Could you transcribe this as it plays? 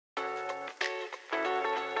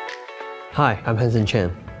Hi, I'm Hanson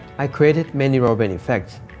Chien. I created many rubber band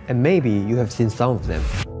effects, and maybe you have seen some of them.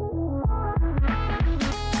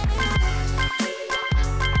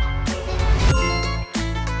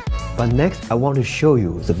 But next, I want to show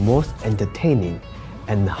you the most entertaining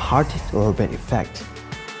and hardest rubber band effect.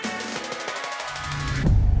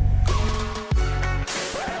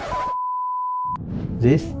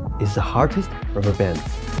 This is the hardest rubber band.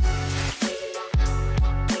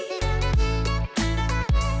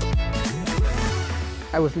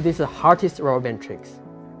 I would say this is the hardest rubber band tricks.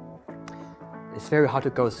 It's very hard to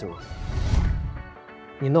go through.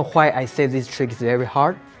 You know why I say this trick is very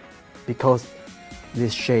hard? Because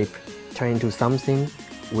this shape turns into something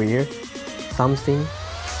weird, something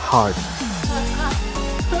hard.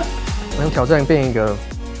 我想挑战变一个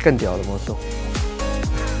更屌的魔术。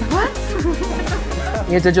What？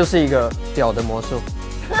 因为这就是一个屌的魔术。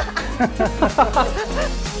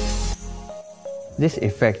This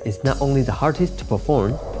effect is not only the hardest to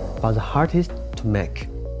perform, but the hardest to make.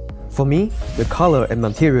 For me, the color and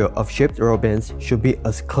material of shaped rubber bands should be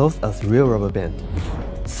as close as real rubber band.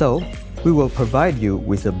 So, we will provide you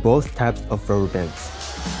with both types of rubber bands.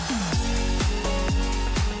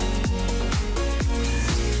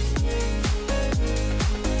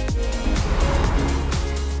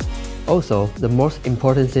 Also, the most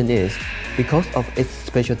important thing is, because of its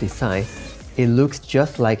special design, it looks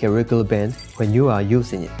just like a regular band when you are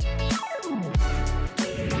using it.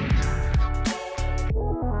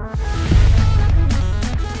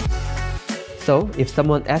 So, if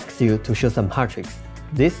someone asks you to show some hard tricks,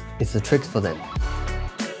 this is the trick for them.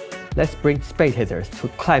 Let's bring spectators to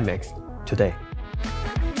climax today.